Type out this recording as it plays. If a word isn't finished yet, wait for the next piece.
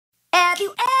Have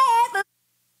you ever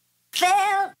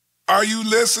felt? Are you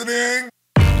listening?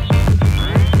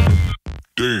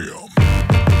 Damn.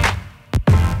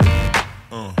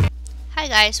 Hi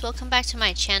guys, welcome back to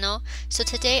my channel. So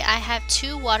today I have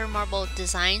two water marble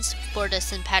designs for the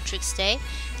St. Patrick's Day.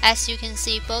 As you can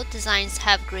see, both designs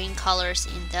have green colors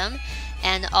in them,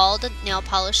 and all the nail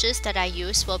polishes that I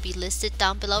use will be listed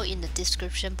down below in the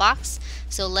description box.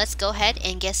 So let's go ahead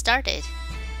and get started.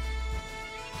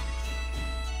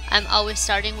 I'm always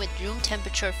starting with room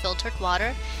temperature filtered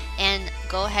water, and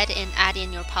go ahead and add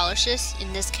in your polishes.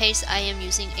 In this case, I am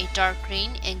using a dark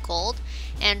green and gold,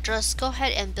 and just go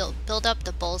ahead and build up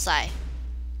the bullseye.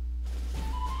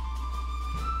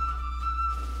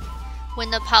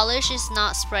 When the polish is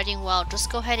not spreading well,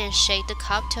 just go ahead and shake the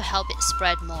cup to help it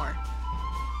spread more.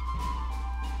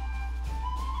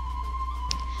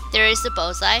 There is the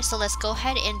bullseye, so let's go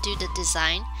ahead and do the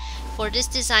design. For this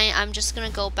design, I'm just going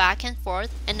to go back and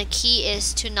forth, and the key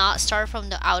is to not start from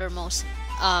the outermost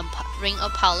ring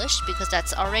of polish because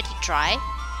that's already dry.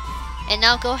 And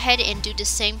now go ahead and do the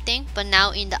same thing, but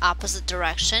now in the opposite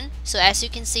direction. So as you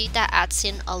can see, that adds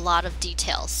in a lot of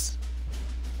details.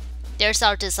 There's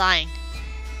our design.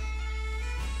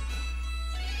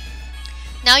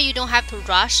 Now you don't have to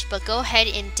rush, but go ahead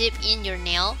and dip in your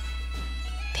nail.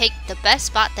 Pick the best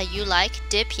spot that you like,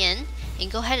 dip in,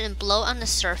 and go ahead and blow on the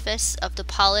surface of the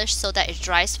polish so that it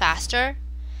dries faster.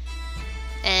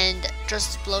 And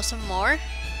just blow some more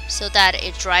so that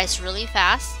it dries really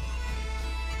fast.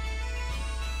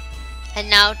 And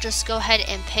now just go ahead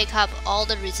and pick up all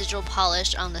the residual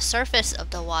polish on the surface of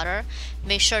the water.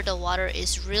 Make sure the water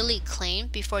is really clean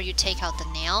before you take out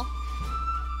the nail.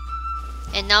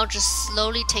 And now just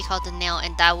slowly take out the nail,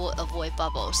 and that will avoid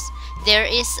bubbles. There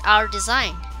is our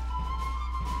design.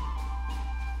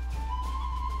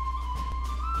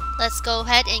 Let's go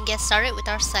ahead and get started with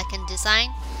our second design.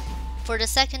 For the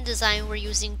second design, we're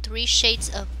using 3 shades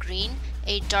of green,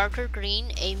 a darker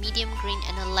green, a medium green,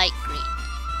 and a light green.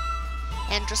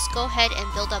 And just go ahead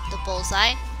and build up the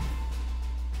bullseye.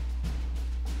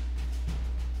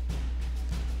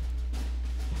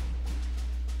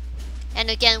 And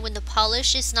again, when the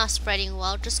polish is not spreading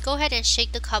well, just go ahead and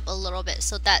shake the cup a little bit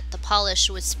so that the polish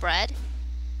would spread.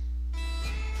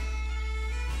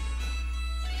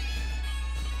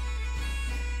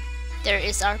 There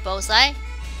is our bullseye.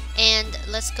 And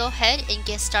let's go ahead and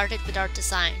get started with our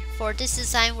design. For this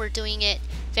design, we're doing it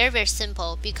very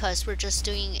simple because we're just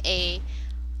doing a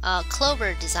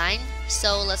clover design.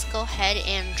 So let's go ahead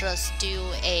and just do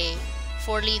a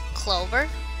 4-leaf clover.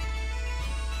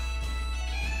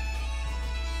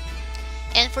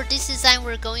 And for this design,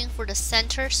 we're going for the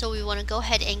center, so we want to go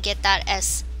ahead and get that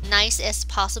as nice as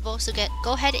possible. So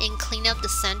go ahead and clean up the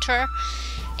center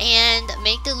and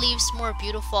make the leaves more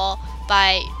beautiful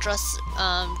by just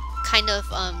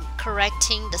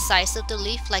correcting the size of the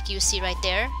leaf like you see right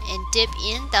there, and dip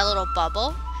in that little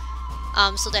bubble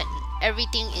so that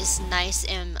everything is nice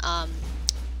and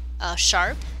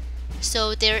sharp.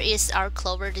 So there is our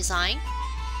clover design.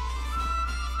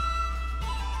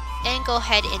 And go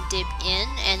ahead and dip in,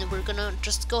 and we're gonna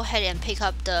just go ahead and pick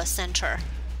up the center.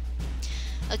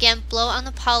 Again, blow on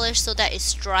the polish so that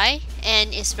it's dry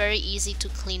and it's very easy to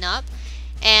clean up.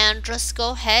 And just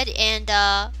go ahead and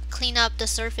clean up the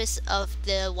surface of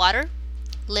the water,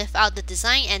 lift out the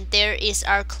design, and there is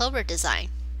our clover design.